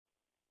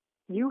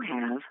You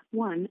have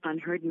one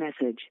unheard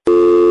message.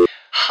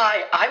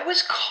 Hi, I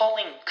was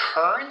calling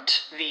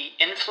Current, the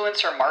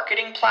influencer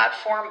marketing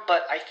platform,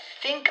 but I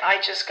think I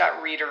just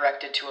got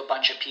redirected to a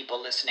bunch of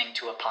people listening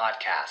to a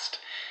podcast.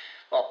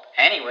 Well,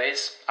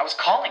 anyways, I was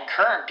calling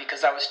Current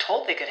because I was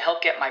told they could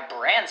help get my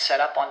brand set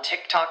up on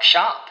TikTok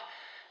Shop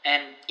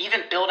and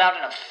even build out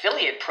an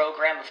affiliate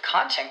program of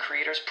content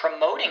creators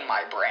promoting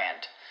my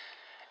brand.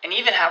 And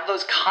even have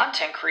those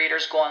content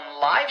creators go on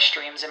live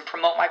streams and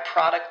promote my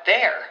product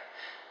there.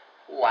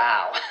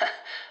 Wow,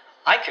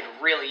 I could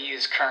really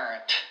use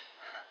Current.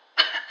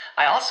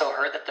 I also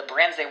heard that the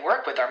brands they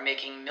work with are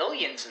making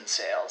millions in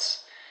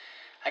sales.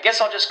 I guess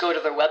I'll just go to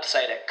their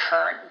website at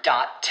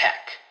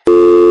current.tech.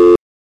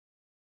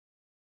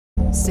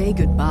 Say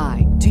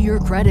goodbye to your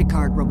credit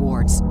card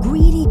rewards.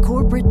 Greedy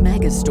corporate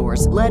mega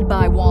stores, led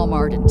by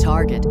Walmart and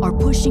Target, are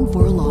pushing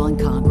for a law in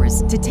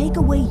Congress to take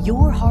away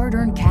your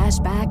hard-earned cash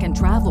back and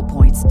travel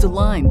points to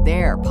line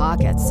their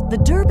pockets. The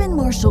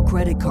Durbin-Marshall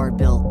credit card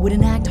bill would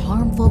enact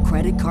harmful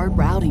credit card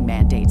routing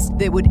mandates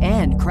that would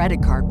end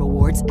credit card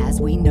rewards as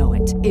we know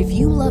it. If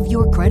you love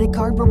your credit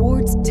card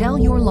rewards, tell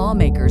your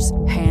lawmakers,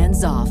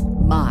 hands off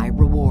my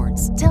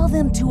rewards. Tell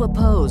them to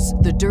oppose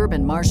the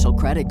Durbin-Marshall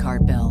credit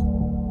card bill.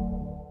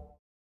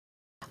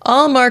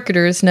 All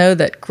marketers know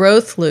that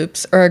growth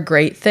loops are a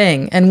great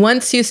thing, and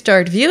once you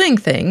start viewing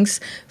things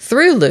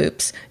through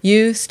loops,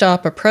 you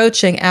stop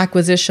approaching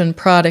acquisition,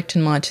 product,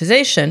 and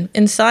monetization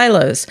in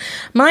silos.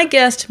 My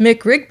guest,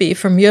 Mick Rigby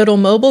from Yodel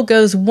Mobile,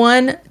 goes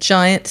one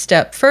giant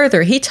step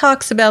further. He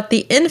talks about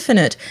the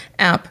infinite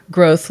app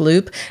growth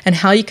loop and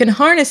how you can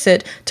harness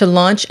it to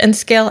launch and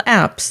scale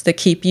apps that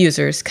keep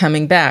users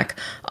coming back.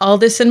 All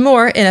this and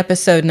more in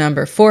episode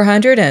number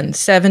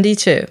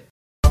 472.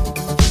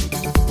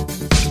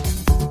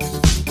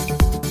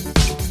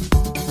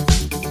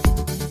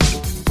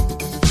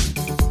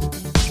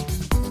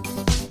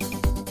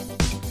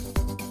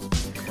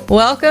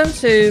 Welcome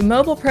to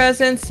Mobile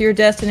Presence, your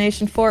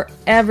destination for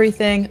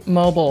everything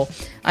mobile.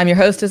 I'm your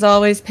host, as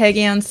always,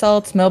 Peggy Ann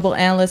Saltz, mobile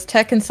analyst,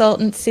 tech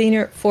consultant,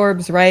 senior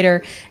Forbes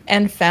writer,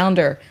 and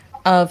founder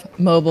of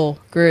Mobile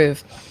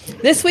Groove.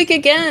 This week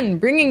again,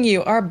 bringing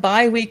you our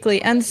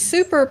bi-weekly and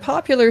super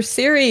popular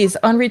series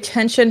on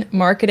retention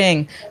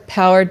marketing,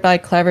 powered by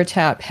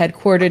CleverTap,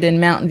 headquartered in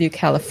Mountain View,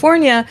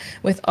 California,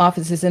 with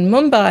offices in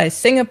Mumbai,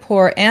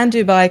 Singapore, and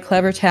Dubai.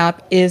 CleverTap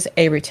is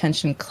a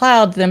retention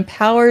cloud that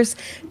empowers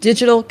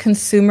digital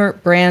consumer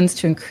brands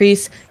to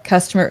increase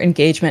customer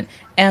engagement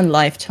and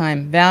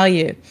lifetime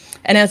value.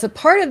 And as a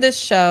part of this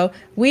show,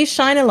 we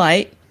shine a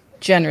light,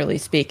 generally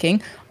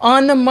speaking,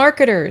 on the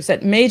marketers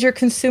at major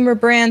consumer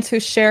brands who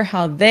share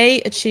how they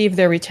achieve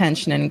their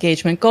retention and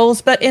engagement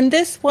goals. But in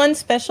this one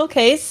special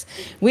case,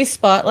 we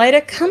spotlight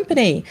a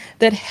company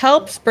that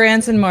helps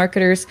brands and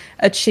marketers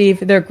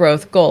achieve their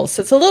growth goals.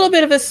 So it's a little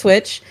bit of a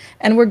switch,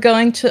 and we're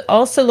going to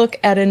also look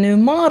at a new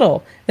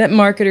model that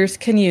marketers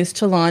can use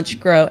to launch,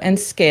 grow, and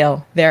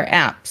scale their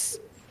apps.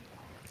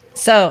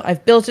 So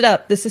I've built it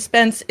up. The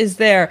suspense is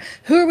there.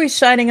 Who are we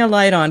shining a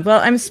light on? Well,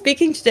 I'm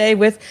speaking today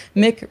with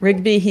Mick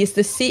Rigby. He's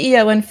the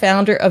CEO and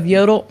founder of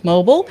Yodel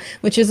Mobile,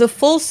 which is a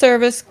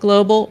full-service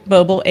global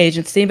mobile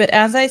agency. But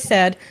as I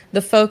said,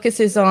 the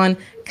focus is on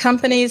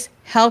companies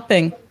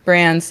helping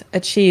brands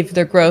achieve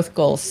their growth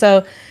goals.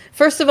 So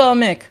first of all,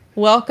 Mick,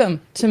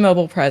 welcome to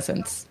Mobile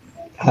Presence.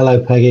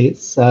 Hello, Peggy.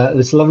 It's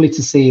lovely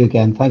to see you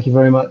again. Thank you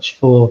very much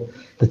for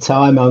the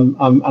time.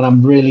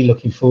 I'm really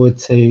looking forward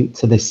to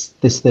this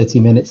 30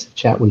 minutes of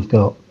chat we've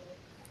got.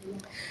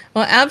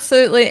 Well,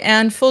 absolutely.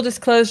 And full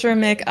disclosure,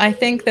 Mick, I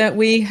think that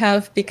we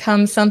have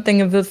become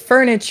something of the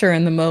furniture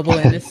in the mobile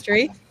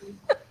industry.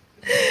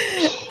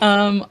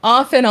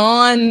 Off and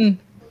on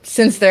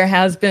since there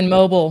has been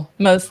mobile,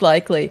 most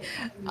likely.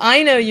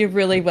 I know you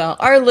really well.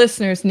 Our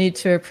listeners need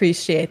to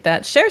appreciate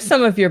that. Share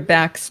some of your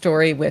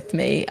backstory with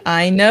me.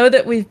 I know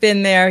that we've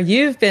been there.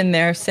 You've been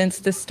there since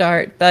the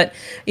start, but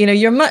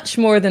you're much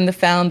more than the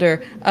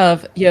founder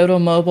of Yodel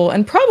Mobile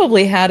and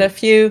probably had a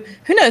few,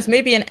 who knows,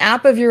 maybe an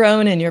app of your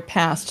own in your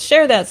past.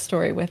 Share that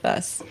story with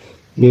us.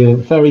 You're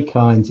very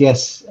kind.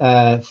 Yes,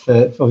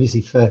 for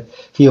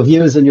your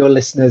viewers and your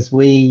listeners,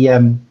 we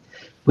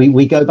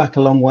go back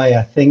a long way.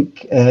 I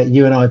think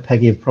you and I,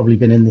 Peggy, have probably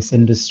been in this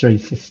industry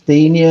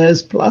 15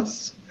 years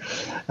plus.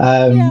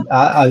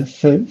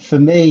 For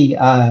me,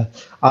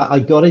 I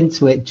got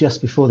into it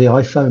just before the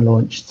iPhone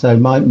launched. So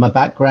my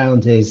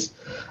background is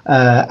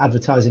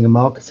advertising and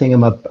marketing.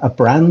 I'm a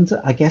brand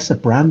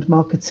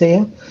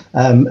marketeer,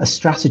 a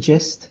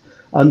strategist,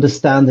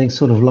 understanding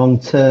sort of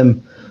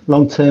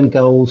long-term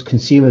goals,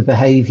 consumer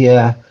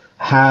behavior,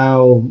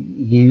 how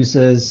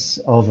users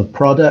of a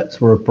product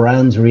or a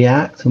brand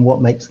react and what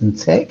makes them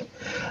tick.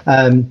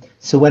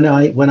 So when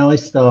I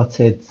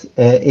started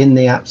in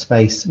the app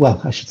space,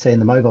 well, I should say in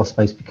the mobile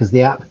space, because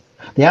the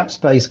app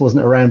space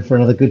wasn't around for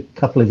another good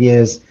couple of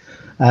years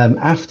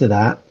after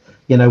that.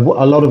 A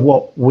lot of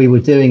what we were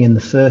doing in the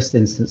first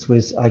instance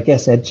was, I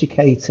guess,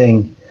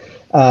 educating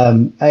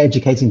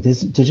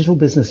digital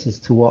businesses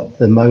to what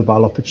the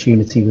mobile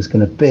opportunity was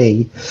going to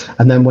be,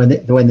 and then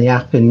when the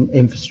app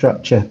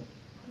infrastructure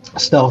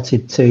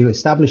started to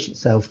establish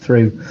itself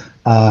through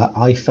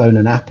iPhone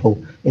and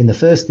Apple in the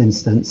first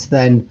instance,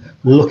 then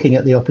looking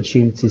at the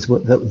opportunities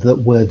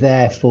that were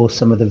there for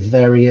some of the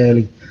very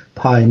early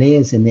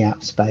pioneers in the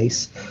app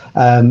space,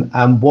 and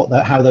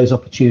how those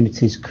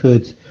opportunities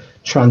could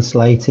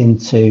translate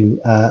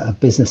into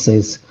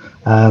businesses,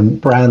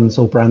 brands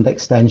or brand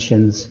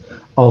extensions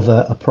of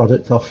a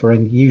product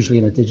offering, usually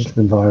in a digital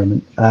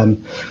environment.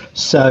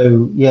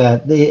 So yeah,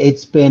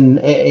 it's been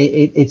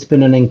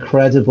an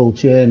incredible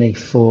journey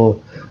for,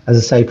 as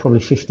I say,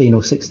 probably 15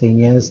 or 16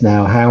 years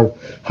now,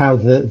 how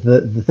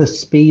the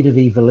speed of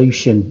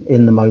evolution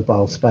in the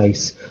mobile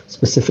space,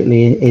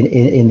 specifically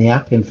in the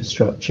app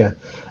infrastructure,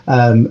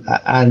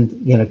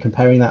 and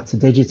comparing that to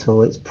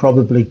digital, it's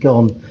probably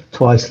gone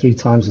twice, 3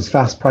 times as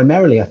fast,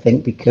 primarily I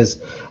think because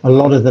a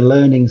lot of the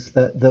learnings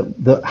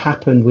that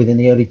happened within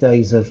the early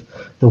days of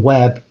the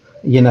web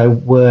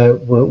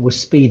were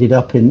speeded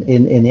up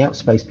in the app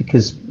space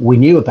because we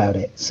knew about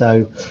it.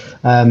 So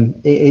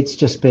it's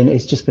just been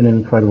an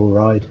incredible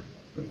ride.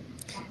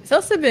 It's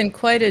also been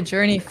quite a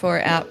journey for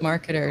app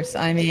marketers.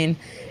 I mean,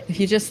 if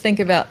you just think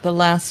about the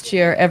last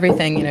year,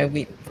 everything,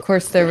 of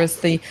course there was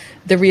the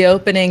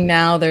reopening.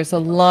 Now there's a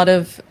lot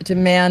of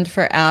demand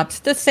for apps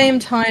at the same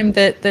time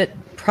that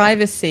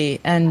privacy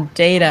and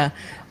data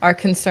are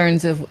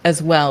concerns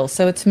as well.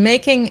 So it's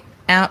making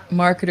app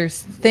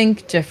marketers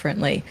think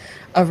differently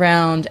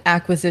around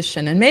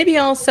acquisition, and maybe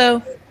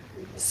also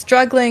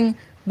struggling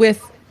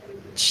with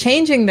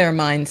changing their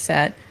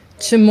mindset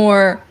to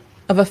more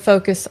of a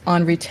focus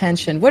on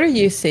retention. What are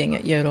you seeing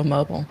at Yodel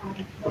Mobile?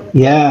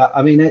 Yeah,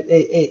 I mean,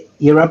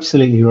 you're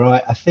absolutely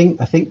right. I think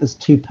there's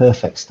 2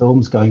 perfect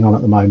storms going on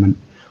at the moment.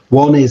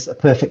 One is a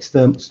perfect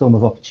storm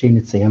of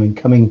opportunity. I mean,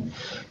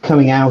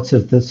 coming out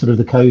of the sort of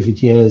the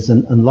COVID years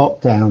and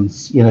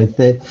lockdowns,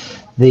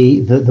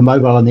 the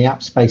mobile and the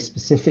app space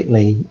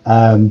specifically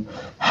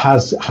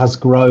has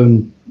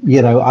grown.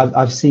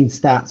 I've seen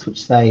stats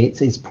which say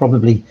it's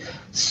probably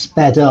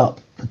sped up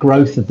the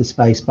growth of the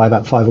space by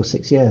about 5 or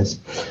 6 years.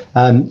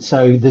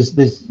 So there's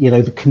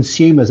the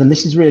consumers, and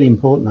this is really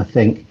important. I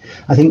think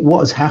what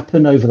has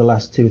happened over the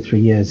last 2 or 3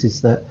 years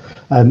is that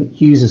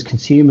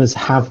consumers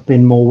have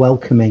been more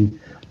welcoming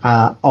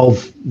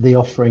of the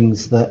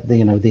offerings that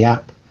the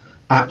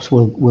apps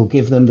will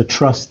give them. The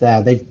trust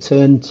there, they've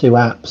turned to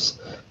apps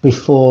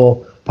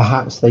before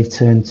perhaps they've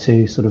turned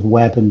to sort of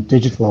web and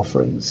digital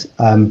offerings,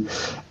 and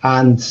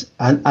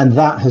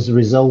that has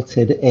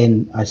resulted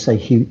in, I say,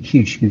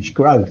 huge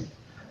growth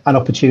and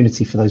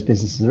opportunity for those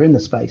businesses that are in the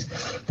space.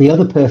 The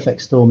other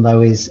perfect storm, though,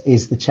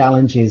 is the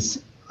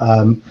challenges,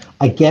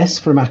 I guess,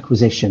 from an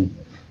acquisition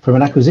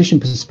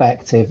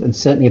perspective, and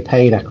certainly a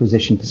paid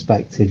acquisition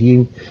perspective.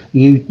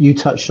 You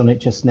touched on it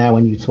just now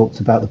when you talked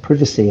about the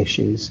privacy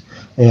issues,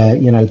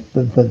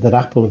 that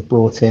Apple have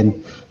brought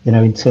in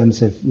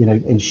terms of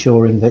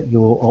ensuring that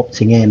you're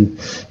opting in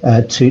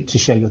to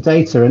share your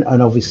data,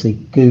 and obviously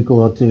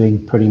Google are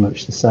doing pretty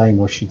much the same,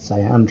 or I should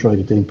say Android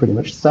are doing pretty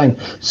much the same.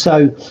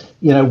 So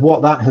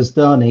what that has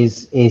done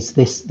is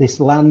this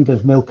land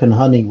of milk and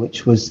honey,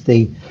 which was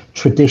the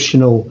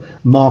traditional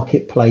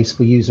marketplace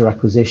for user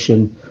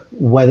acquisition,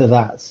 whether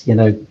that's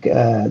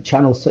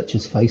channels such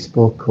as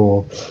Facebook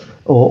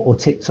or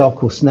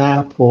TikTok or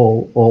Snap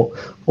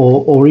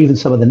or even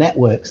some of the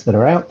networks that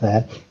are out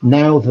there.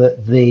 Now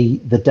that the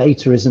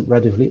data isn't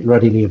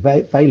readily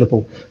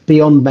available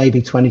beyond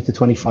maybe 20 to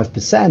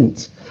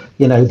 25%,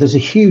 there's a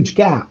huge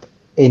gap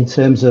in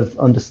terms of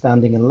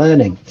understanding and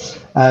learning,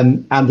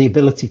 and the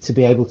ability to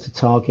be able to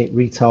target,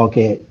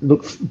 retarget,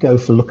 go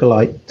for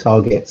lookalike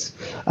targets,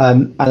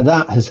 and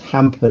that has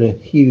hampered a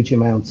huge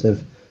amount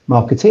of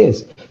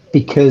marketeers,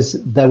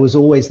 because there was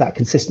always that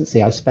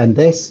consistency. I spend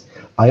this,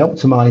 I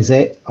optimize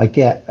it, I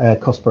get a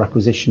cost per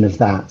acquisition of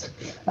that.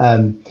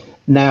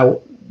 Now,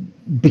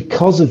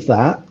 because of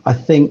that, I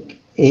think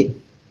it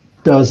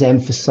does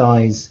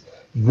emphasize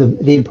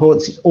the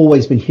importance. It's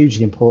always been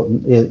hugely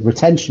important,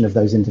 retention of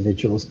those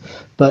individuals,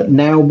 but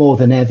now more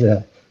than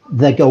ever,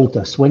 they're gold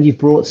dust. When you've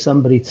brought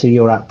somebody to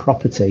your app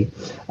property,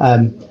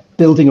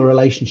 building a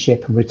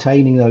relationship and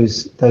retaining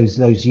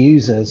those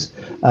users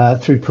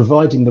through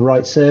providing the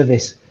right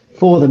service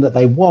for them that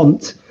they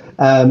want,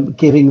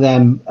 giving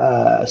them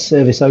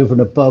service over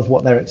and above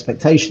what their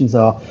expectations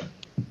are,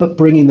 but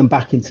bringing them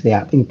back into the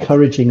app,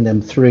 encouraging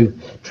them through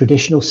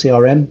traditional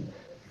CRM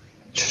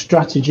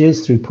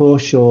strategies, through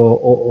push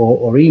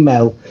or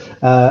email,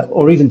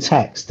 or even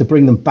text, to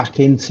bring them back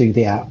into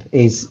the app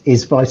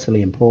is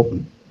vitally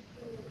important.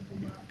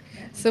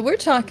 So we're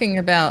talking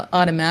about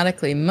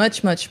automatically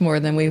much more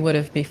than we would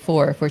have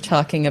before if we're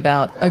talking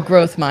about a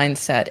growth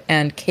mindset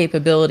and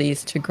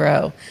capabilities to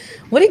grow.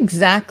 What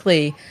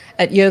exactly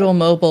at Yodel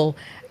Mobile,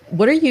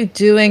 what are you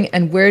doing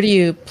and where do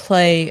you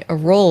play a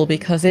role?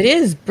 Because it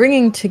is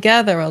bringing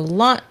together a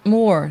lot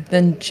more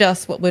than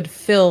just what would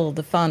fill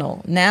the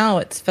funnel. Now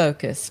it's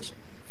focused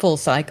full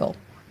cycle.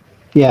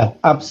 Yeah,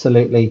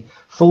 absolutely.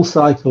 full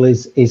cycle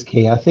is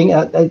key. I think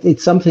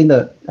it's something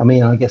that,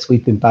 I guess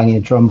we've been banging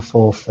a drum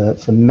for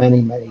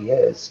many, many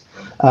years.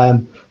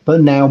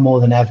 But now more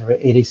than ever,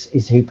 it is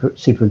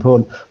super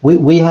important.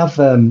 We have,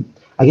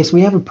 I guess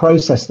we have a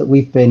process that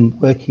we've been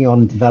working on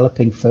and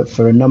developing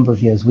for a number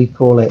of years. We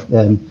call it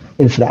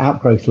infinite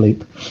outgrowth loop,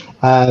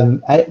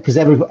 because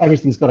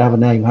everything's got to have a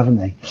name, haven't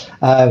they?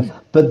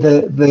 But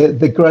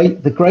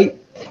the great,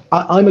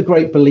 I'm a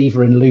great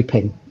believer in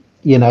looping.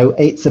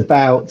 It's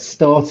about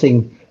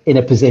starting in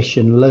a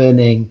position,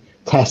 learning,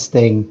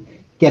 testing,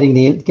 getting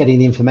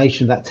the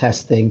information of that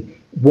testing,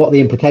 what the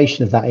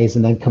implication of that is,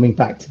 and then coming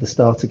back to the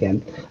start again.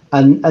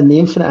 And the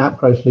infinite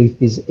outgrowth loop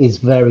is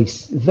very,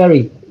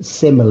 very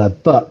similar,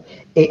 but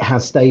it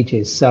has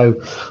stages.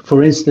 So,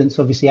 for instance,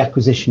 obviously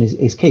acquisition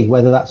is key,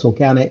 whether that's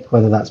organic,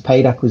 whether that's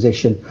paid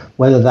acquisition,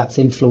 whether that's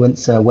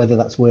influencer, whether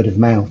that's word of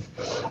mouth.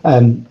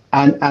 And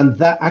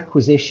that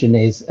acquisition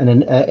is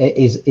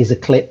a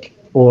click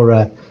or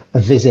a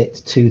visit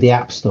to the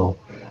App Store.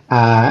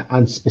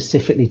 And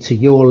specifically to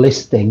your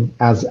listing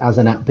as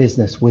an app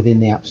business within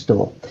the App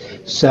Store.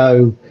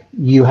 So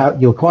you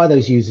acquire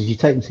those users, you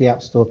take them to the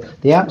App Store.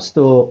 The App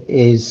Store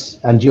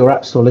and your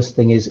App Store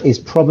listing is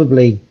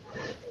probably,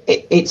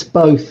 it's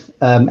both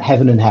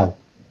heaven and hell,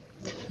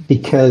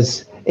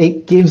 because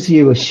it gives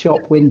you a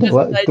shop window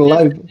at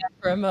global.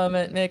 For a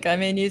moment, Nick,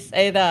 you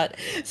say that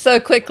so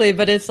quickly,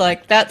 but it's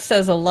like, that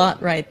says a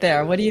lot right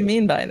there. What do you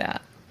mean by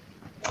that?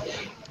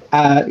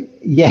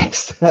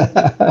 Yes,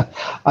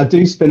 I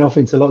do spin off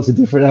into lots of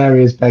different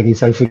areas, Peggy,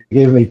 so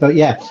forgive me. But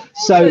yeah,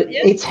 so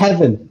it's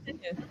heaven.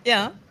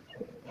 Yeah.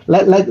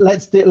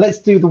 Let's do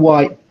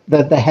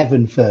the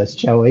heaven first,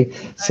 shall we?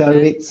 So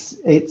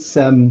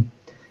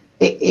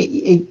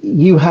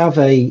you have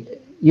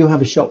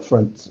a shop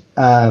front.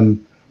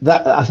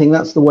 That I think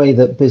that's the way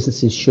that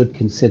businesses should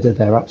consider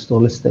their App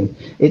Store listing.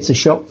 It's a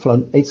shop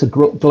front. It's a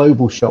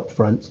global shop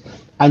front,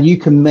 and you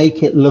can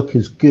make it look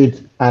as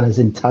good and as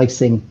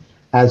enticing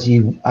as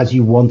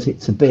you want it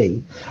to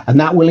be, and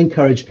that will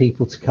encourage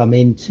people to come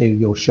into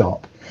your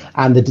shop.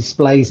 And the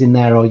displays in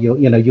there are your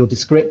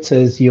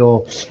descriptors,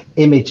 your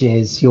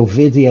images, your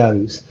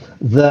videos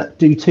that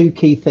do two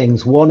key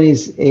things. One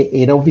is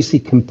it obviously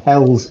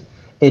compels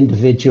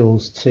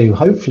individuals to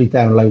hopefully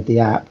download the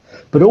app,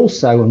 but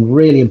also, and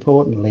really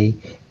importantly,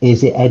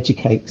 is it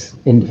educates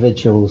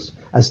individuals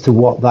as to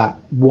what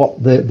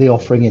the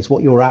offering is,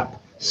 what your app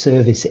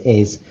service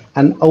is,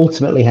 and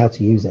ultimately how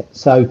to use it.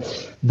 So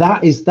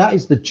that is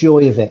the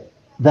joy of it.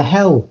 The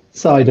hell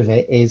side of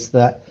it is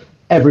that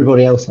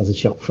everybody else has a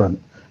shop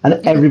front and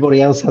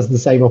everybody else has the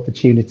same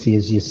opportunity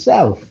as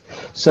yourself.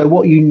 So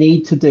what you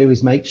need to do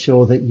is make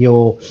sure that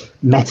your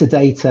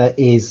metadata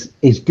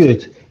is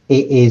good,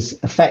 it is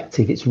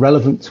effective, it's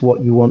relevant to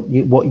what you want,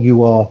 what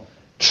you are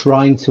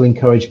trying to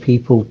encourage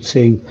people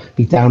to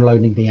be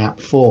downloading the app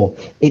for.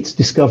 It's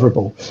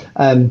discoverable.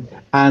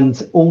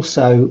 And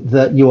also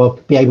that you will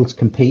be able to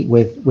compete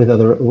with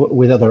other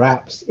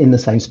apps in the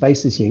same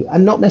space as you,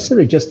 and not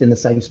necessarily just in the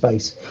same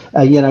space,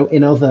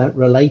 in other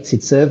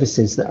related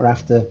services that are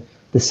after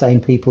the same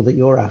people that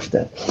you're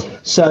after.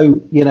 So,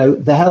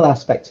 the hell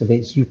aspect of it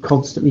is you've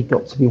constantly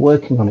got to be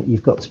working on it.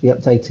 You've got to be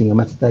updating your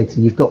metadata.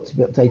 You've got to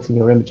be updating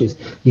your images.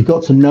 You've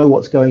got to know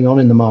what's going on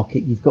in the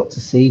market. You've got to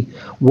see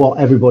what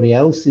everybody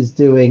else is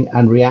doing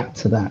and react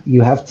to that.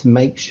 You have to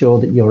make sure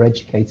that you're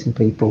educating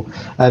people.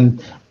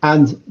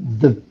 And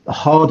the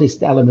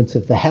hardest element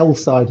of the hell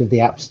side of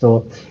the App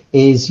Store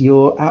is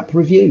your app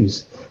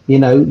reviews. You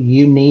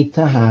need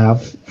to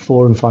have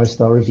 4 and 5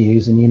 star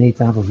reviews, and you need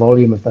to have a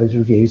volume of those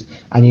reviews,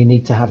 and you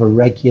need to have a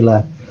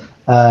regular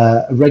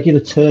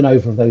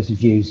turnover of those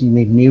reviews. You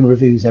need new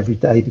reviews every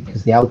day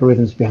because the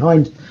algorithms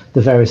behind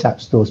the various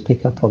app stores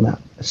pick up on that.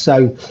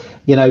 So,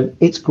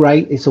 it's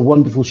great. It's a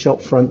wonderful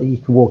shop front that you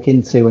can walk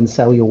into and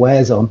sell your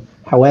wares on.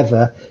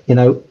 However,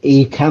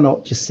 you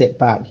cannot just sit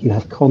back. You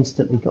have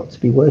constantly got to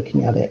be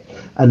working at it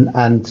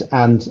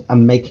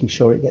and making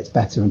sure it gets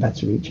better and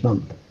better each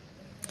month.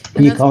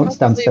 And you can't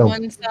stand still.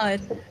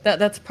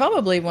 That's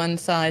probably one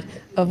side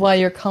of why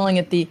you're calling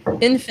it the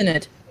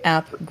infinite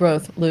app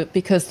growth loop,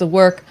 because the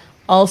work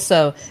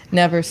also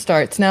never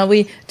starts. Now,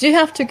 we do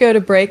have to go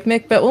to break,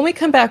 Mick, but when we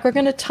come back, we're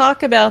going to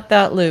talk about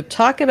that loop,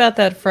 talk about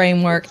that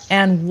framework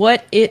and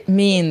what it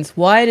means,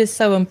 why it is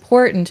so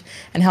important,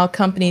 and how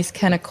companies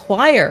can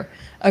acquire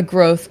a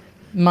growth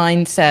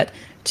mindset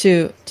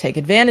to take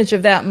advantage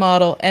of that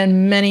model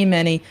and many,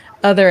 many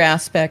other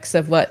aspects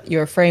of what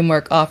your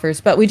framework offers.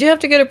 But we do have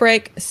to go to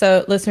break,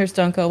 so listeners,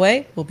 don't go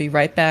away. We'll be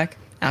right back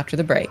after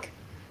the break.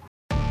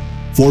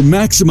 For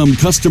maximum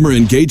customer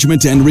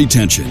engagement and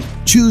retention,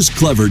 choose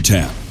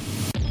CleverTap.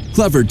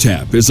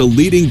 CleverTap is a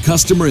leading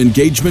customer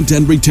engagement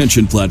and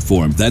retention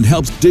platform that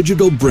helps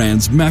digital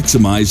brands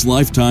maximize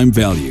lifetime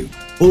value.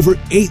 Over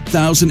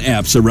 8,000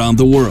 apps around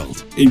the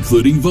world,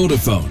 including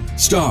Vodafone,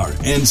 Star,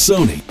 and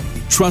Sony,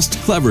 trust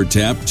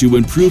CleverTap to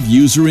improve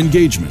user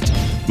engagement,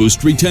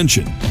 boost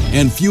retention,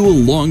 and fuel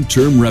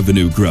long-term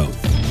revenue growth.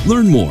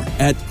 Learn more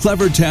at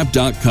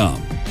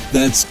clevertap.com.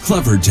 That's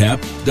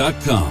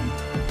clevertap.com.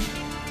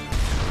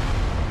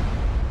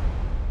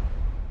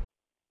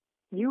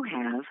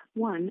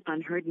 one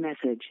unheard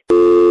message.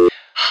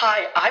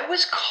 Hi, I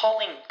was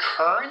calling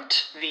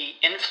Current, the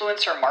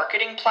influencer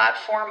marketing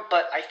platform,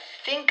 but I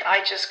think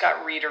I just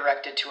got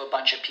redirected to a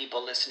bunch of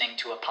people listening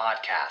to a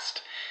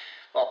podcast.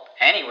 Well,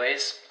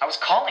 anyways, I was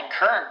calling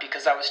Current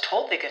because I was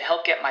told they could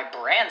help get my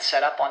brand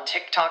set up on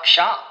TikTok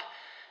Shop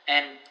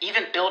and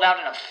even build out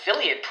an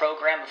affiliate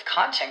program of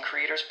content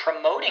creators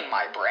promoting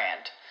my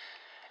brand.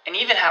 And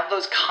even have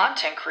those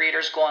content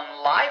creators go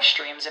on live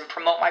streams and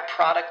promote my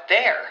product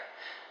there.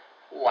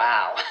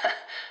 Wow,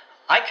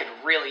 I could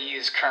really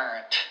use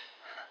Current.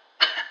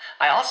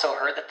 I also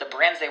heard that the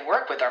brands they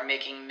work with are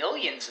making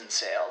millions in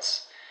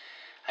sales.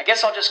 I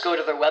guess I'll just go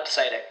to their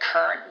website at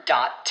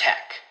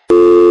current.tech.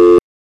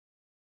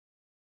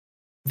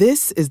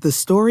 This is the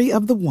story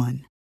of the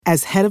one.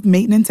 As head of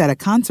maintenance at a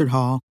concert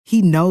hall,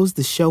 he knows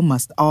the show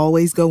must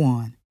always go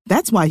on.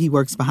 That's why he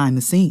works behind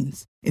the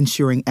scenes,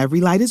 ensuring every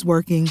light is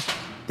working,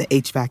 the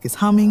HVAC is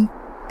humming,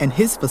 and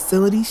his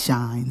facility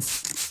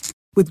shines.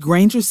 With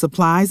Grainger's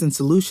supplies and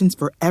solutions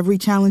for every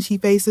challenge he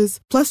faces,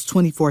 plus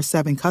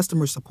 24/7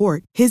 customer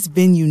support, his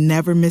venue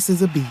never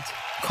misses a beat.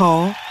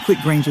 Call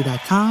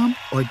quickgrainger.com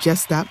or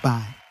just stop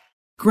by.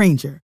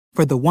 Grainger,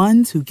 for the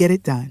ones who get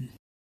it done.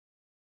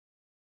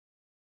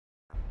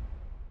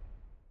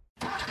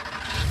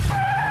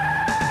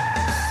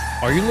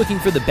 Are you looking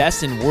for the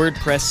best in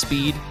WordPress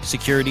speed,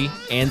 security,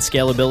 and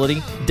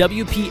scalability?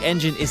 WP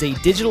Engine is a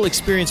digital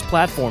experience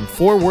platform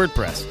for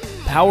WordPress,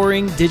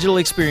 powering digital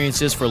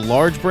experiences for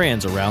large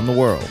brands around the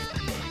world.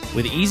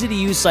 With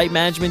easy-to-use site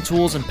management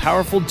tools and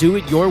powerful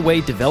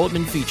do-it-your-way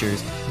development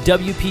features,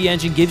 WP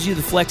Engine gives you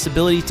the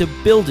flexibility to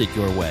build it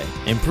your way.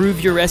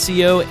 Improve your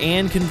SEO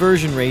and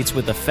conversion rates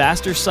with a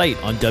faster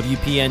site on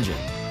WP Engine.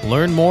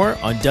 Learn more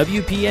on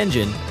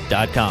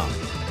WPEngine.com.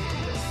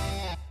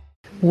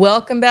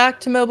 Welcome back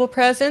to Mobile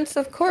Presence.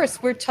 Of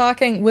course, we're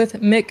talking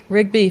with Mick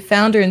Rigby,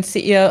 founder and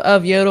CEO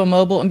of Yodel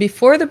Mobile. And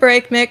before the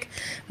break, Mick,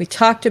 we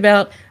talked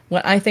about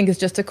what I think is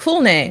just a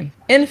cool name,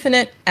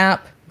 Infinite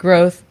App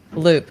Growth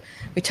Loop.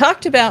 We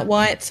talked about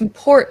why it's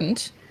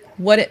important,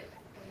 what it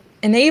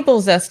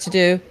enables us to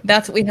do.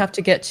 That's what we have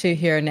to get to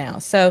here now.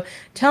 So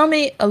tell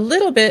me a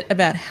little bit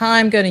about how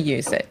I'm going to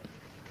use it.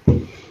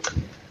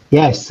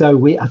 Yes,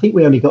 so I think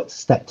we only got to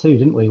step 2,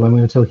 didn't we, when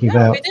we were talking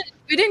about...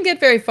 We didn't get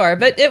very far,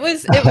 but it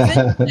was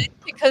interesting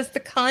because the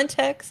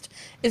context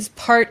is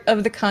part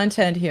of the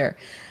content here.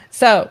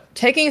 So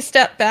taking a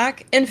step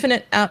back,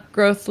 Infinite App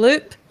Growth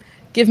Loop,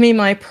 give me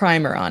my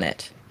primer on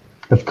it.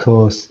 Of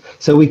course.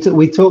 So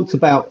we talked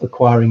about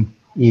acquiring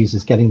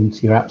users, getting them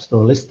to your App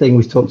Store listing.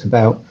 We've talked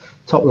about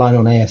top line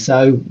on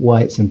ASO,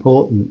 why it's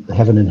important, the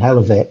heaven and hell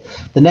of it.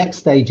 The next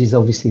stage is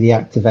obviously the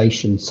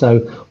activation.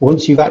 So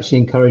once you've actually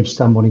encouraged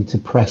somebody to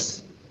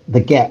press the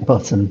get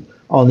button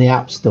on the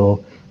App Store,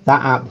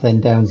 that app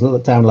then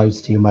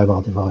downloads to your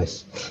mobile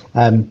device.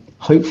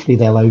 Hopefully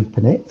they'll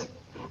open it.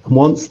 And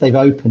once they've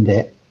opened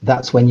it,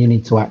 that's when you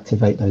need to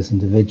activate those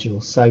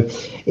individuals. So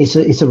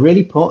it's a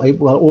really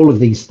all of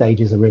these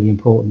stages are really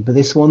important, but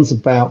this one's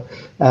about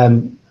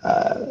the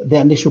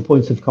initial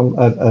point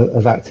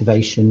of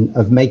activation,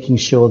 of making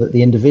sure that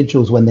the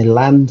individuals, when they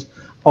land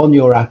on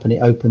your app and it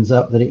opens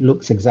up, that it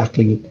looks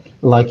exactly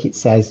like it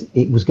says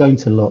it was going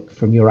to look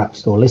from your App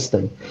Store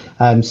listing.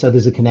 So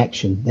there's a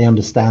connection, they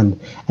understand.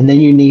 And then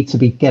you need to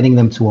be getting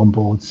them to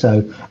onboard.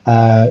 So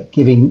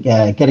getting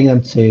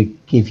them to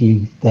give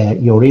you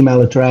your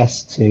email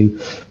address, to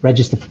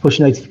register for push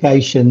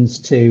notifications,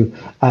 to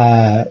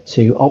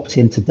opt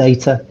into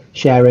data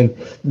sharing.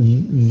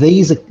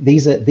 These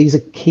are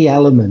key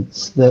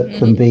elements that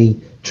can be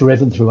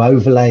driven through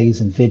overlays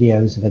and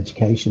videos of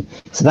education.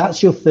 So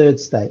that's your third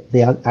state,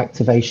 the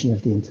activation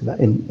of the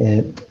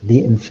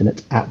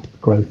Infinite App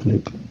Growth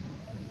Loop.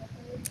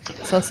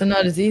 It's also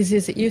not as easy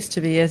as it used to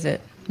be, is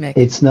it, Mick?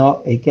 It's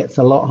not. It gets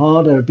a lot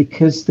harder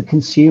because the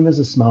consumers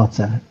are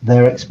smarter.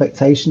 Their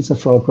expectations are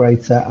far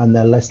greater, and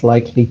they're less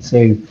likely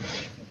to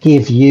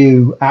give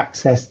you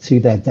access to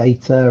their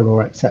data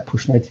or accept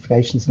push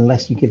notifications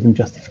unless you give them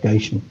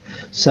justification.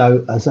 So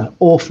there's an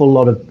awful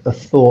lot of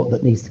thought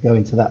that needs to go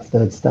into that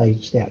third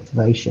stage, the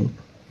activation.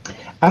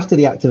 After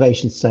the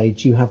activation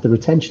stage, you have the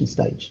retention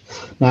stage.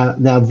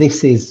 Now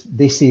this is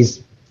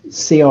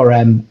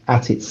CRM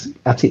at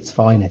its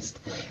finest,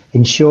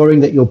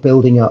 ensuring that you're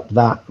building up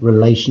that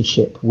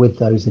relationship with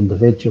those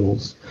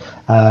individuals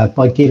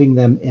by giving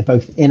them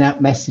both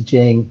in-app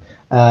messaging,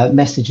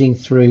 messaging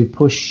through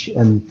push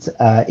and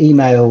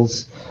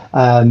emails,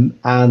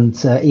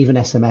 and even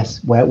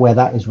SMS where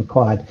that is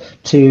required,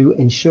 to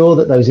ensure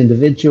that those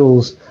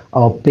individuals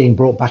are being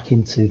brought back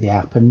into the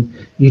app. And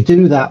you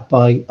do that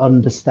by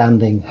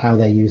understanding how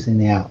they're using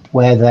the app,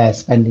 where they're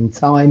spending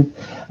time,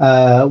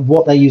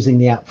 what they're using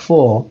the app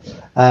for,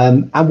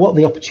 and what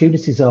the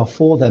opportunities are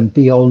for them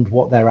beyond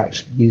what they're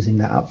actually using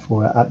that app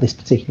for at this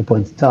particular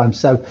point in time.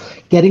 So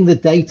getting the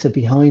data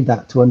behind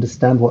that to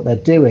understand what they're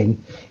doing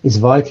is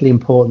vitally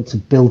important to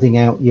building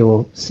out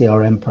your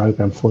CRM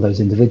program for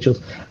those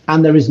individuals.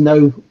 And there is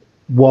no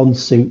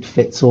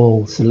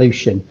one-suit-fits-all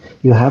solution.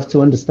 You have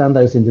to understand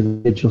those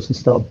individuals and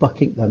start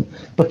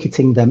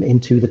bucketing them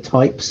into the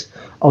types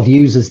of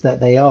users that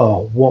they are,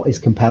 what is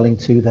compelling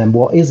to them,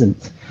 what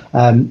isn't,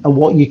 and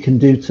what you can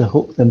do to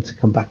hook them to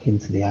come back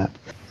into the app.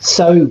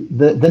 So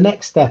the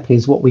next step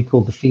is what we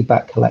call the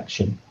feedback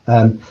collection.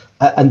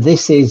 And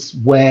this is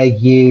where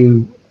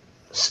you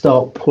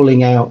start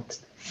pulling out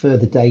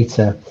further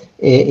data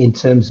in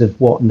terms of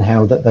what and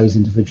how that those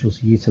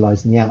individuals are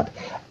utilizing the app,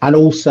 and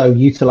also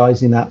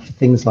utilizing that for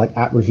things like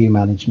app review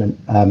management.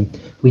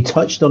 We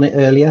touched on it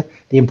earlier,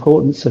 the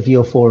importance of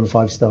your 4 and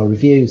 5-star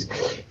reviews.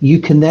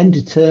 You can then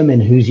determine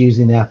who's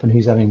using the app and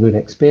who's having a good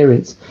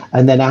experience,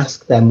 and then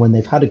ask them when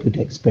they've had a good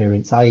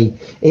experience, i.e.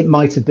 it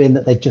might have been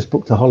that they've just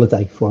booked a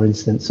holiday, for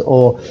instance,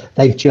 or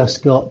they've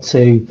just got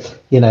to,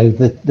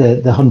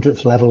 the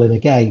 100th level in a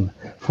game,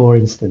 for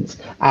instance.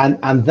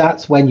 And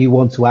that's when you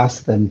want to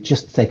ask them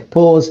just to take a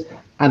pause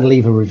and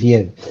leave a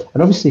review.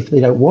 And obviously, if they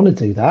don't want to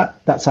do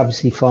that, that's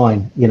obviously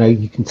fine.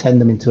 You can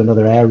send them into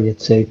another area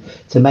to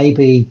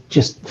maybe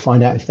just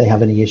find out if they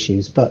have any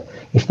issues. But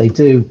if they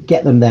do,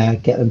 get them there,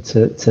 get them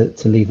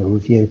to leave a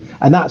review.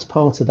 And that's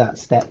part of that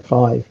step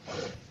 5.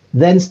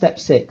 Then step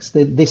 6,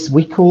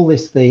 we call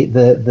this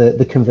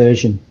the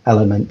conversion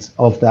element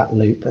of that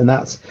loop, and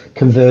that's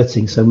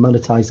converting. So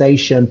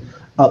monetization,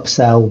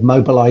 upsell,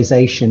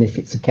 mobilization, if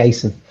it's a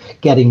case of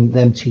getting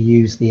them to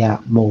use the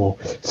app more.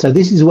 So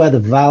this is where the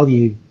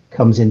value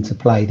comes into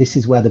play. This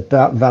is where the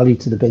value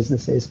to the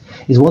business is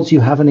once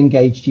you have an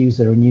engaged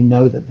user and you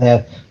know that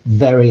they're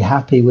very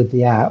happy with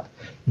the app,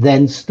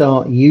 then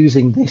start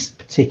using this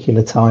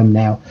particular time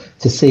now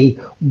to see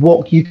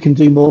what you can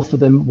do more for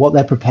them, what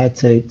they're prepared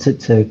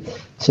to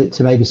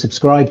maybe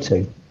subscribe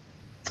to.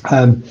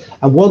 And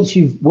once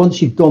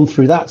you've gone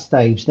through that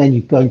stage, then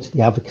you go into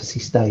the advocacy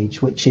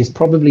stage, which is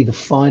probably the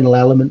final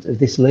element of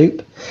this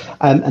loop.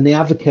 And the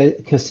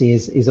advocacy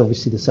is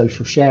obviously the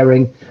social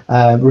sharing,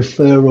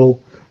 referral,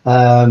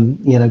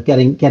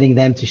 getting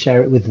them to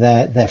share it with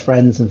their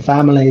friends and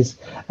families,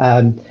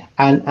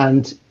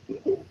 and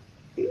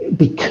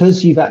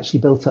because you've actually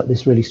built up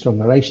this really strong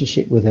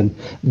relationship with them,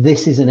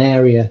 this is an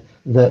area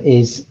that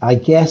is, I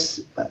guess,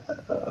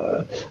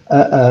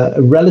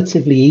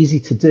 relatively easy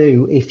to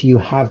do if you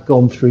have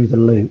gone through the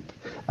loop.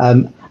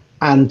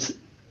 And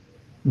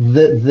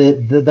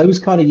those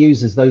kind of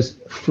users, those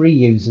free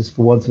users,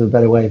 for want of a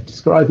better way of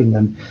describing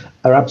them,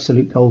 are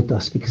absolute gold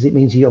dust, because it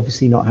means you're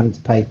obviously not having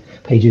to pay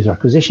paid user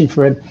acquisition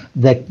for them.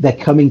 They're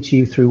coming to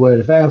you through word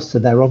of mouth, so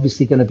they're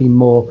obviously going to be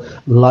more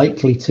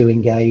likely to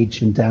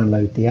engage and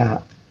download the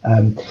app.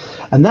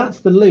 And that's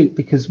the loop,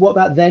 because what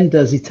that then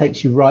does, it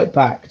takes you right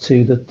back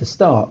to the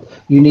start.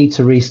 You need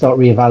to start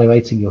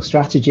reevaluating your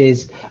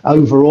strategies,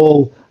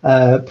 overall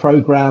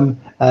program.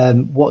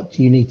 What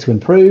do you need to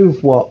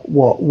improve?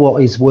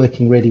 What is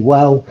working really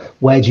well?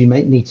 Where do you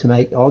need to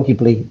make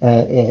arguably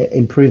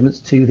improvements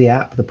to the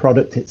app, the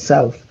product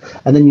itself?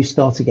 And then you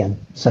start again.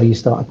 So you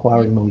start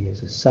acquiring more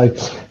users. So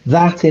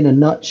that, in a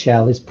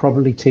nutshell, is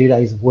probably 2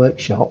 days of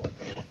workshop.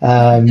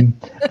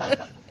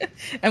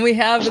 And we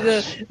have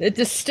it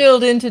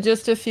distilled into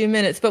just a few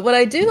minutes. But what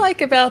I do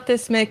like about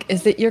this, Mick,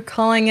 is that you're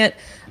calling it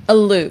a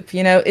loop.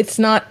 It's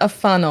not a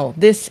funnel.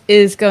 This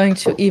is going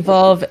to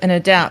evolve and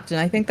adapt. And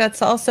I think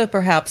that's also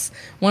perhaps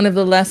one of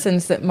the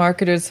lessons that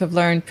marketers have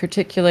learned,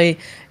 particularly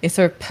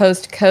sort of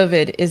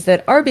post-COVID, is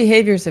that our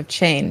behaviors have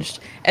changed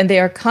and they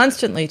are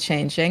constantly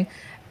changing.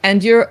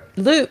 And your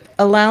loop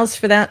allows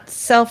for that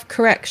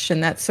self-correction,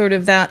 that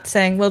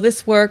saying, well,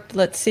 this worked,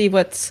 let's see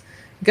what's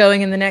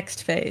going in the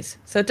next phase.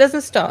 So it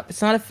doesn't stop.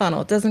 It's not a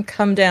funnel. It doesn't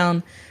come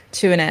down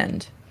to an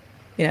end.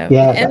 It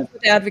ends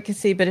with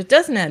advocacy, but it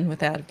doesn't end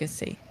with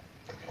advocacy.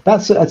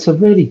 That's a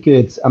really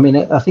good,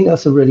 I think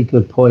that's a really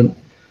good point,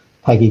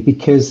 Peggy,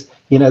 because,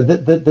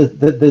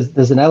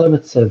 there's an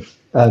element of,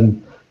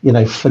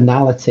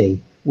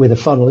 finality with a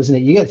funnel, isn't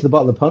it? You get to the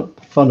bottom of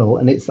the funnel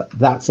and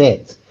that's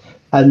it.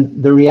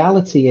 And the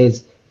reality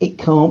is it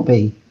can't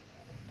be.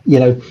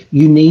 You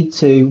need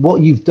to,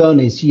 what you've done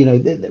is,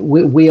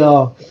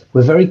 we're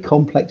very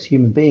complex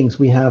human beings.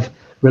 We have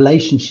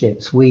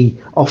relationships. We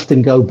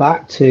often go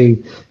back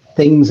to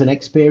things and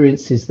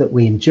experiences that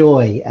we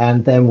enjoy,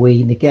 and then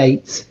we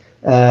negate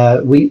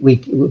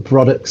we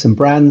products and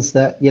brands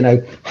that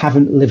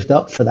haven't lived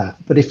up for that.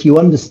 But if you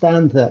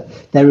understand that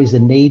there is a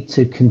need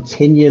to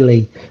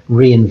continually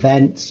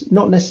reinvent,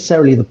 not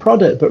necessarily the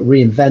product, but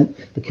reinvent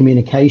the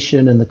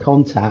communication and the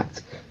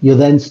contact, you're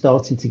then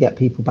starting to get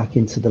people back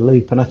into the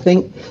loop. And I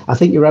think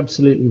you're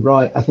absolutely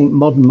right. I think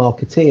modern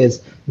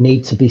marketeers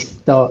need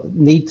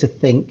to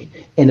think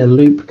in a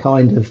loop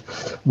kind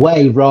of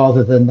way,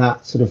 rather than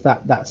that sort of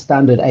that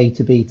standard A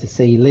to B to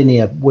C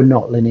linear. We're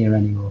not linear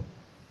anymore.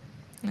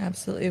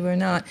 Absolutely, we're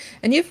not.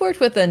 And you've worked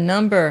with a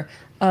number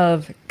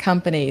of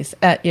companies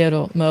at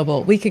Yodel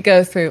Mobile. We could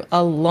go through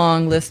a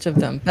long list of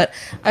them, but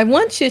I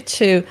want you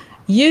to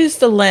use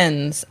the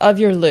lens of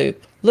your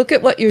loop. Look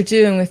at what you're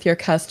doing with your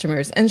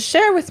customers and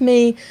share with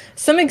me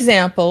some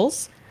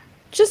examples,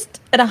 just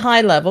at a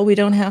high level. We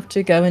don't have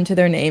to go into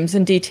their names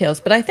and details,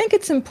 but I think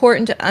it's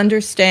important to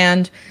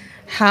understand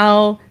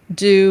how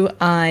do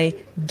I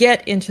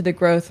get into the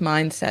growth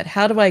mindset?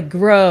 How do I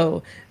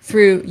grow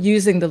through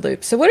using the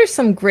loop? So what are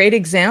some great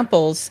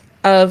examples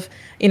of,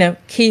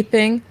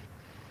 keeping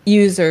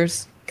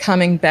users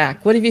coming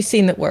back? What have you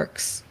seen that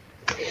works?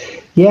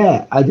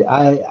 Yeah,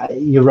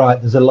 you're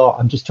right. There's a lot.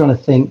 I'm just trying to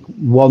think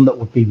one that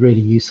would be really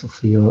useful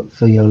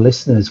for your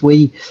listeners.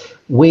 We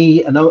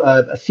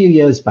a few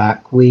years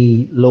back,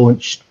 we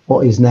launched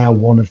what is now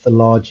one of the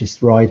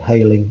largest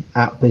ride-hailing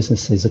app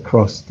businesses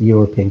across the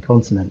European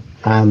continent,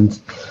 and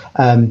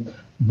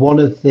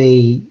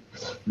they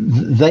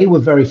were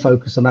very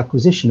focused on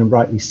acquisition, and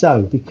rightly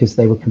so, because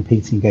they were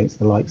competing against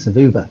the likes of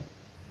Uber.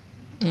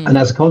 And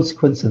as a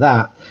consequence of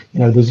that,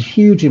 there's a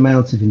huge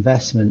amount of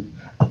investment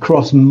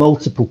across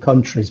multiple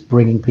countries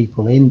bringing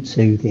people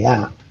into the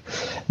app.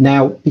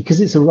 Now,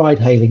 because it's a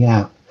ride-hailing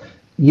app,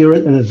 you're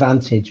at an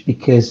advantage,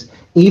 because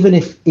even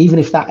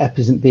if that app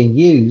isn't being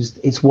used,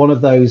 it's one of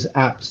those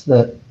apps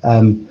that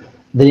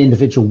the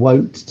individual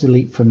won't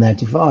delete from their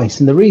device.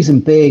 And the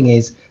reason being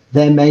is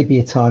there may be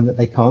a time that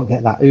they can't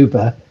get that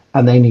Uber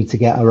and they need to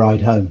get a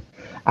ride home.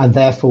 And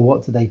therefore,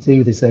 what do? They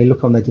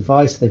look on their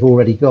device, they've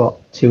already got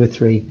 2 or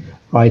 3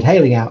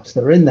 ride-hailing apps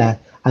that are in there,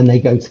 and they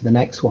go to the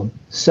next one.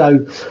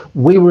 So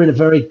we were in a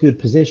very good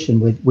position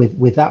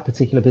with that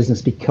particular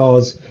business,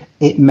 because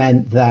it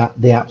meant that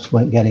the apps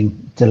weren't getting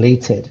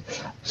deleted.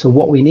 So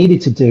what we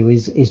needed to do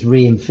is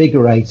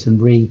reinvigorate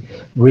and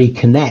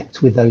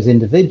reconnect with those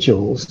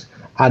individuals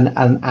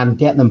and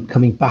get them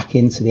coming back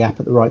into the app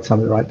at the right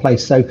time, at the right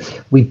place. So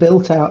we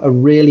built out a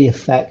really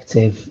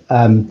effective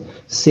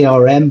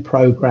CRM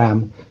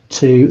program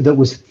that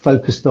was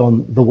focused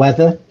on the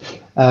weather.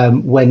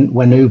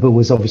 When Uber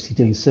was obviously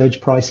doing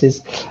surge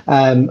prices,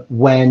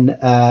 when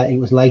it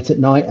was late at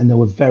night and there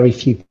were very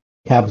few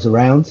cabs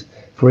around,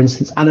 for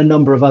instance, and a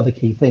number of other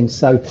key things.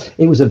 So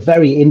it was a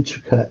very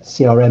intricate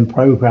CRM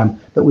program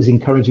that was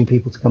encouraging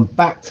people to come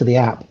back to the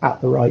app at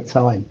the right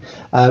time,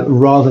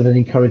 rather than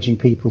encouraging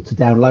people to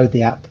download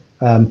the app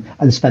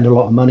and spend a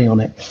lot of money on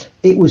it.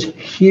 It was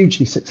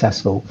hugely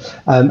successful,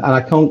 and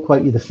I can't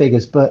quote you the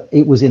figures, but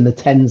it was in the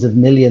tens of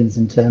millions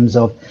in terms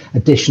of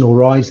additional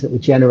rides that were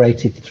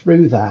generated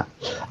through that,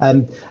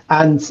 it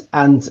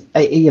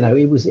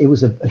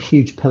was a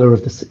huge pillar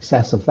of the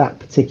success of that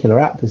particular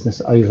app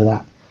business over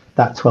that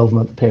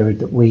 12-month period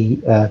that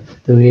we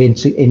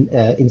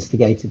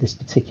instigated this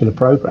particular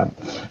program.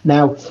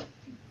 Now,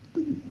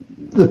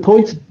 the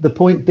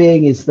point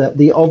being is that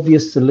the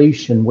obvious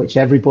solution, which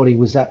everybody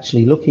was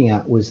actually looking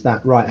at, was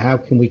that, right, how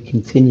can we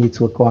continue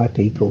to acquire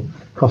people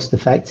cost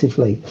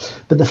effectively?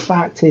 But the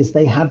fact is,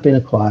 they had been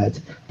acquired,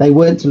 they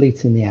weren't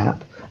deleting the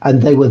app,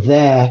 and they were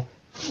there,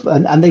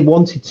 and they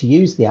wanted to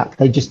use the app.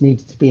 They just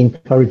needed to be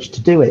encouraged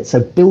to do it.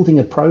 So building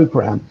a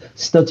program,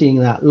 studying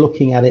that,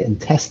 looking at it and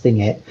testing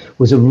it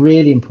was a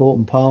really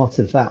important part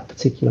of that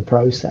particular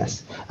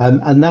process.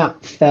 And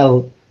that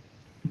fell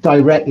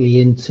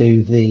directly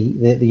into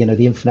the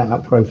infinite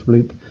app growth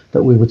loop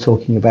that we were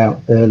talking about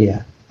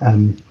earlier.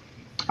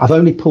 I've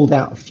only pulled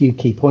out a few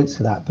key points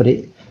for that, but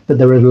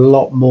there are a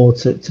lot more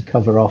to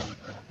cover off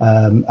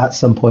at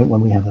some point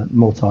when we have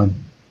more time.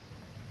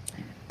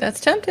 That's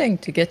tempting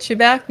to get you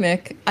back,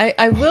 Mick.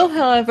 I will,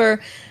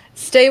 however,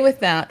 stay with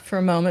that for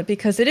a moment,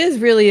 because it is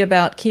really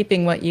about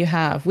keeping what you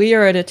have. We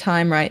are at a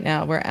time right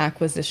now where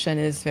acquisition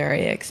is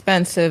very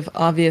expensive.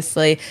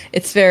 Obviously,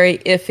 it's very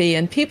iffy,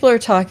 and people are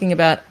talking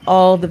about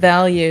all the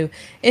value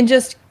in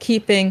just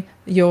keeping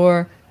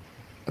your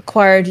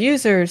acquired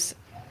users,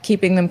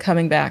 keeping them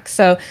coming back.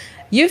 So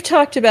you've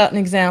talked about an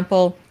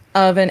example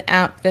of an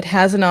app that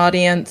has an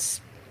audience.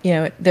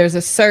 There's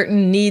a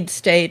certain need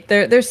state.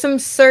 There's some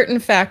certain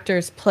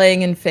factors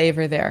playing in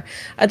favor there.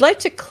 I'd like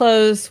to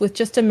close with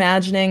just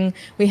imagining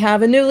we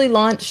have a newly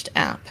launched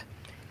app,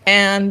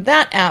 and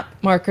that app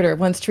marketer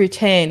wants to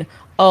retain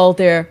all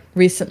their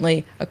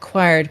recently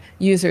acquired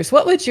users.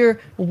 What would your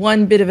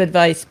one bit of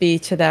advice be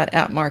to that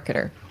app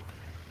marketer?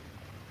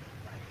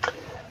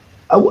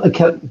 Oh,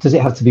 okay. Does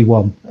it have to be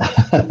one?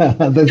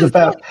 There's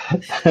about.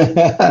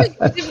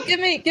 give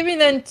me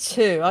then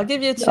 2. I'll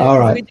give you 2. All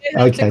right. We do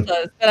have to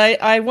close, but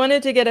I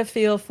wanted to get a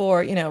feel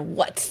for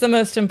what's the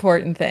most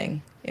important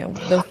thing,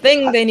 the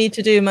thing they need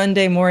to do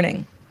Monday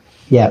morning.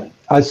 Yeah.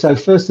 So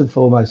first and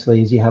foremost,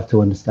 is you have to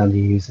understand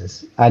your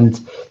users, and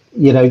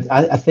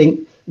I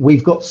think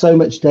we've got so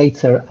much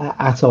data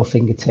at our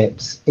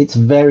fingertips. It's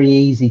very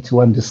easy to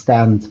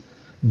understand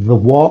the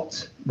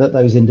what that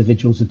those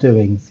individuals are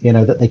doing,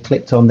 that they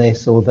clicked on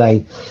this, or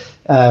they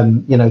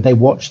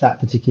watched that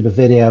particular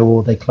video,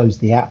 or they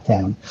closed the app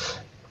down.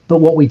 But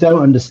what we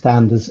don't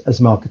understand as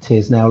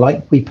marketeers now,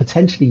 like we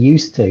potentially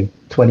used to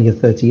 20 or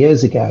 30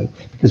 years ago,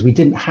 because we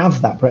didn't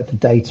have that breadth of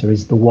data,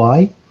 is the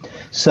why.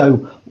 So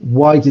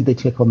why did they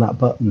click on that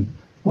button?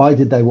 Why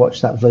did they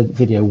watch that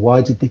video?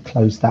 Why did they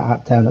close that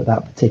app down at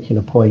that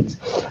particular point?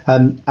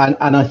 And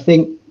I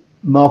think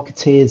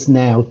marketeers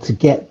now, to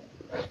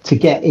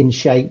get in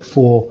shape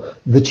for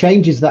the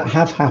changes that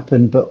have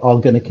happened but are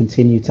going to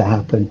continue to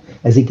happen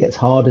as it gets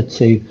harder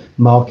to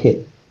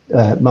market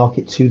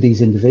market to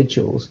these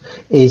individuals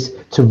is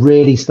to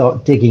really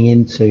start digging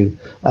into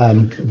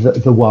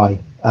the why.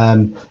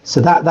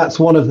 So that's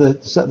one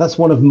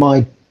of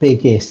my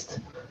biggest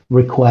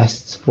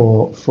requests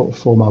for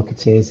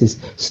marketeers, is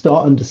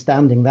start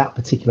understanding that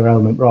particular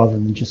element rather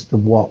than just the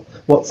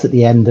what's at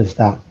the end of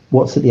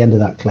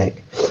that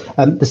click.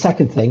 The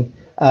second thing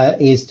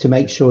is to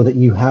make sure that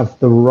you have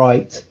the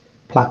right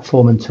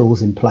platform and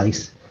tools in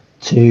place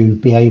to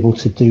be able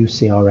to do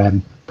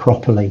CRM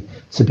properly,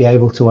 to be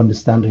able to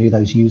understand who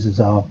those users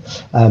are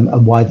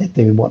and why they're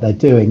doing what they're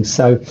doing.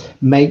 So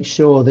make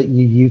sure that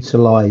you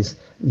utilize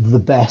the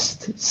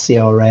best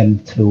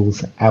CRM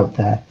tools out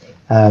there.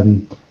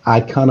 I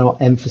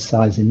cannot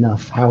emphasize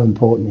enough how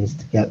important it is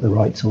to get the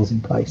right tools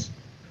in place.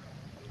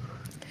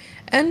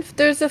 And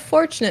there's a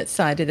fortunate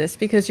side to this,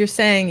 because you're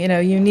saying,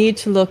 you need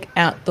to look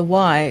at the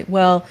why.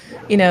 Well,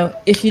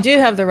 if you do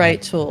have the right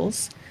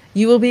tools,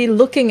 you will be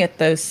looking at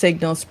those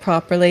signals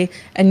properly,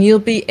 and you'll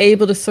be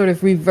able to sort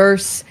of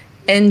reverse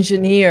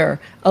engineer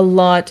a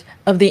lot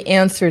of the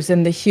answers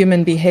in the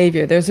human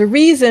behavior. There's a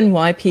reason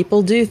why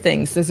people do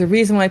things. There's a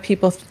reason why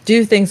people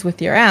do things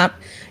with your app.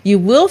 You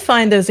will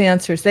find those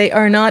answers. They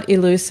are not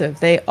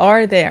elusive. They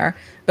are there,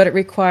 but it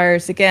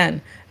requires,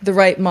 again, the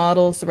right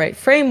models, the right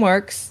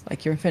frameworks,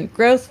 like your Infinite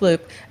Growth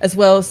Loop, as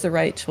well as the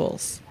right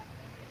tools.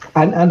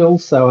 And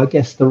also, I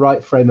guess, the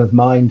right frame of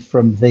mind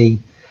from the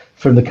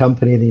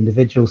company and the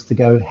individuals to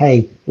go,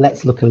 hey,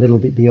 let's look a little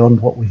bit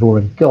beyond what we've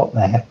already got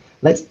there.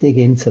 Let's dig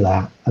into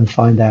that and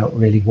find out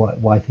really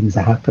why things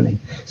are happening.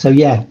 So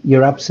yeah,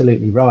 you're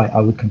absolutely right.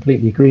 I would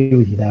completely agree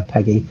with you there,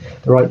 Peggy.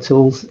 The right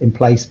tools in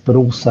place, but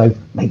also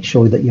make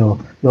sure that your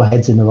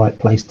head's in the right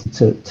place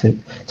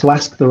to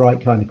ask the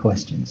right kind of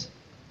questions.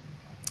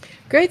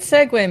 Great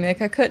segue,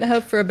 Mick. I couldn't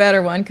hope for a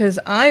better one, because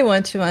I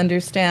want to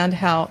understand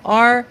how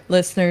our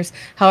listeners,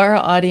 how our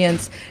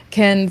audience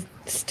can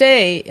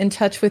stay in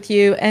touch with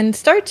you and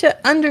start to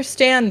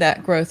understand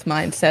that growth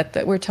mindset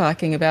that we're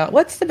talking about.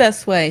 What's the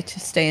best way to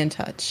stay in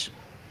touch?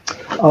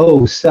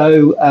 Oh,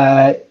 so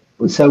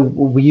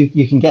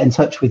you can get in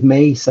touch with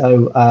me.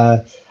 So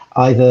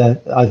either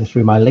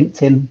through my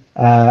LinkedIn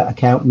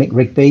account, Mick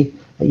Rigby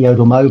at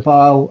Yodel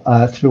Mobile,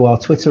 through our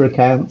Twitter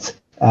account,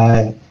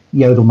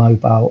 Yodel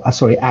Mobile.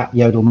 At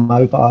Yodel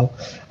Mobile.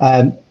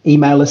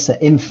 Email us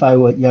at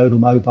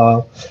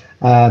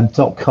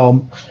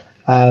info@yodelmobile.com.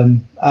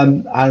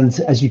 And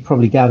as you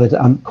probably gathered,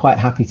 I'm quite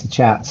happy to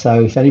chat.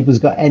 So if anybody's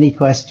got any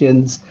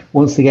questions,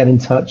 wants to get in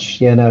touch,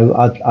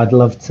 I'd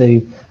love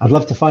to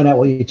find out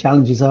what your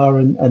challenges are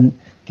and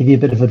give you a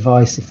bit of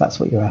advice if that's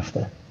what you're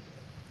after.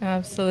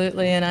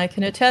 Absolutely, and I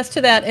can attest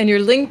to that. And your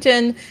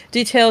LinkedIn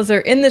details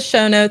are in the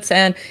show notes.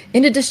 And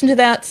in addition to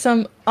that,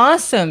 some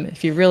awesome,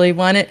 if you really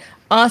want it,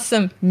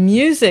 awesome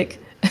music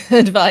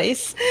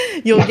advice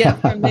you'll get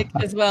from Mick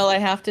as well. I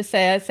have to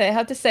say,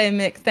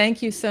 Mick,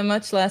 thank you so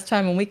much last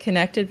time when we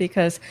connected,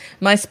 because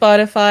my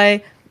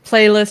Spotify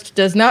playlist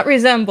does not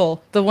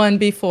resemble the one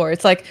before.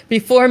 It's like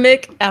before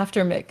Mick,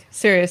 after Mick.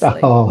 Seriously.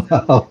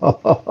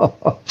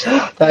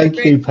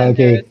 Thank you,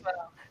 Peggy.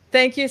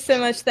 Thank you so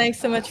much. Thanks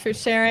so much for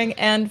sharing.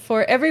 And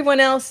for everyone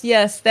else,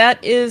 yes,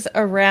 that is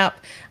a wrap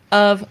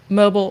of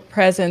Mobile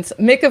Presence.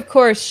 Mick, of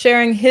course,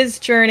 sharing his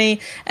journey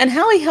and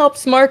how he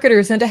helps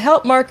marketers. And to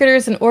help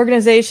marketers and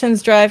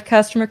organizations drive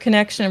customer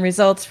connection and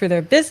results for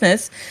their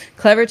business,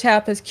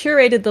 CleverTap has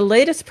curated the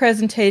latest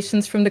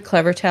presentations from the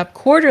CleverTap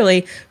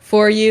Quarterly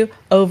for you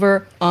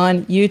over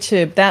on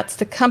YouTube. That's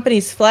the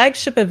company's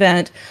flagship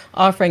event,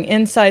 offering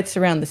insights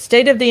around the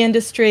state of the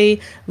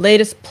industry,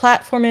 latest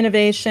platform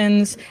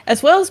innovations,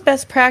 as well as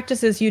best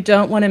practices you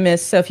don't want to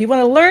miss. So if you want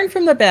to learn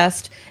from the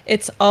best,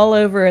 it's all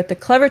over at the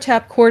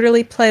CleverTap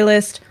Quarterly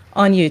playlist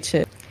on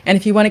YouTube. And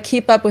if you want to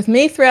keep up with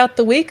me throughout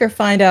the week or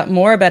find out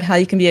more about how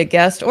you can be a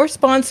guest or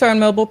sponsor on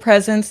Mobile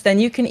Presence, then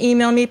you can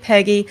email me,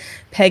 Peggy.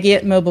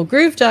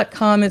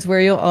 Peggy@mobilegroove.com is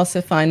where you'll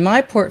also find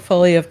my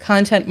portfolio of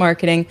content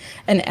marketing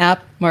and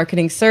app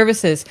marketing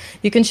services.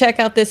 You can check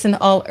out this and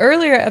all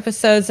earlier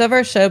episodes of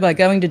our show by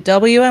going to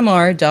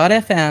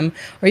WMR.fm,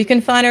 or you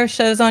can find our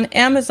shows on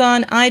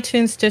Amazon,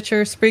 iTunes,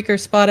 Stitcher, Spreaker,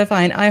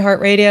 Spotify, and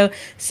iHeartRadio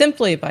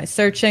simply by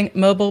searching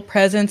Mobile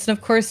Presence. And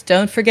of course,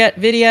 don't forget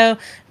video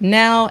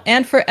now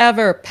and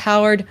forever,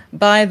 powered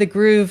by The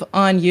Groove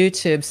on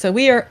YouTube. So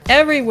we are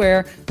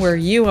everywhere where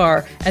you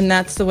are, and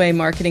that's the way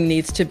marketing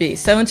needs to be.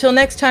 So until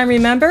next time,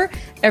 remember,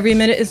 every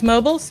minute is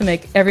mobile, so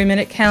make every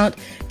minute count.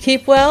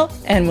 Keep well,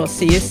 and we'll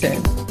see you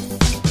soon.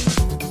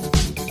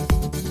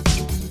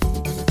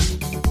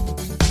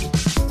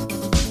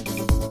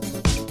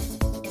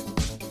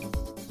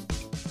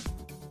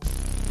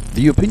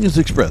 The opinions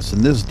expressed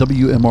in this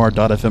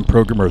WMR.FM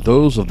program are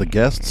those of the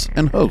guests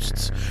and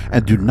hosts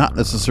and do not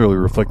necessarily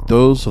reflect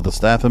those of the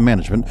staff and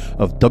management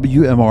of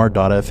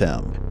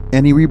WMR.FM.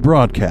 Any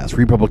rebroadcast,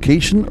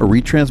 republication, or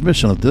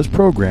retransmission of this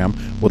program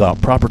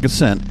without proper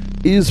consent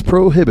is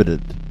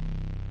prohibited.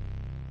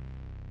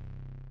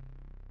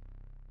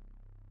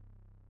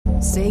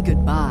 say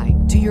goodbye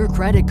to your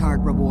credit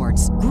card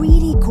rewards.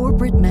 Greedy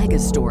corporate mega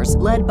stores,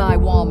 led by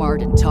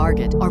Walmart and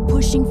Target, are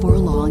pushing for a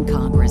law in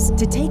Congress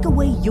to take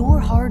away your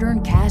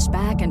hard-earned cash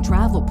back and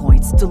travel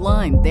points to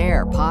line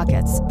their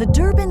pockets. The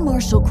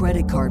Durbin-Marshall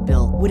credit card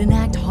bill would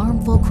enact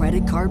harmful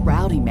credit card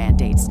routing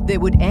mandates that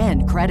would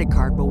end credit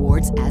card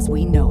rewards as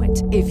we know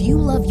it. If you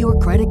love your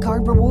credit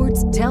card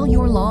rewards, tell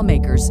your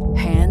lawmakers,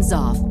 hands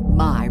off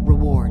my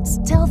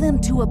rewards. Tell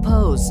them to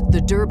oppose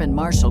the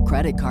Durbin-Marshall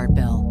credit card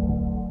bill.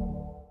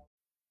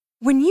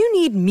 When you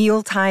need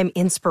mealtime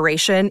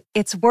inspiration,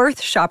 it's worth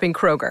shopping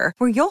Kroger,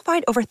 where you'll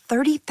find over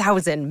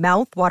 30,000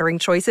 mouth-watering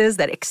choices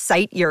that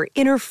excite your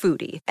inner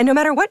foodie. And no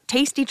matter what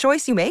tasty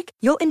choice you make,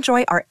 you'll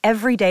enjoy our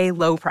everyday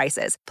low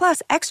prices,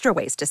 plus extra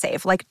ways to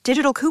save, like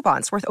digital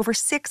coupons worth over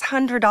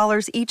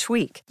 $600 each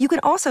week. You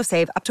can also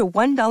save up to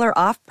 $1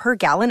 off per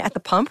gallon at the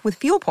pump with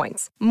fuel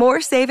points.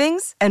 More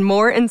savings and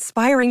more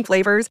inspiring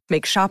flavors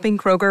make shopping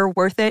Kroger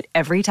worth it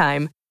every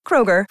time.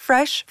 Kroger,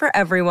 fresh for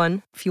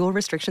everyone. Fuel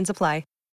restrictions apply.